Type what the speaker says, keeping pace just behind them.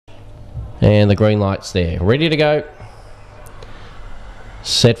And the green light's there. Ready to go.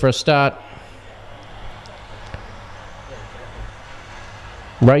 Set for a start.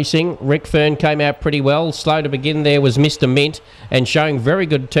 Racing, Rick Fern came out pretty well. Slow to begin there was Mr. Mint, and showing very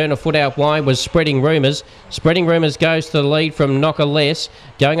good turn of foot out wide was Spreading Rumours. Spreading Rumours goes to the lead from Knocker Less.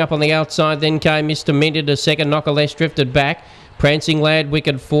 Going up on the outside, then came Mr. Mint into second. Knocker Less drifted back. Prancing Lad,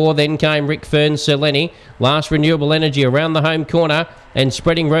 Wicked 4, then came Rick Fern, Sir Lenny. Last Renewable Energy around the home corner, and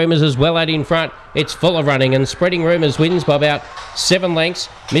Spreading Rumours as well out in front. It's full of running, and Spreading Rumours wins by about 7 lengths.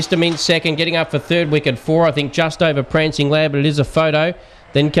 Mr. Mint second, getting up for third, Wicked 4, I think just over Prancing Lad, but it is a photo.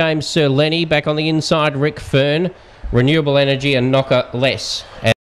 Then came Sir Lenny, back on the inside, Rick Fern, Renewable Energy and Knocker Less.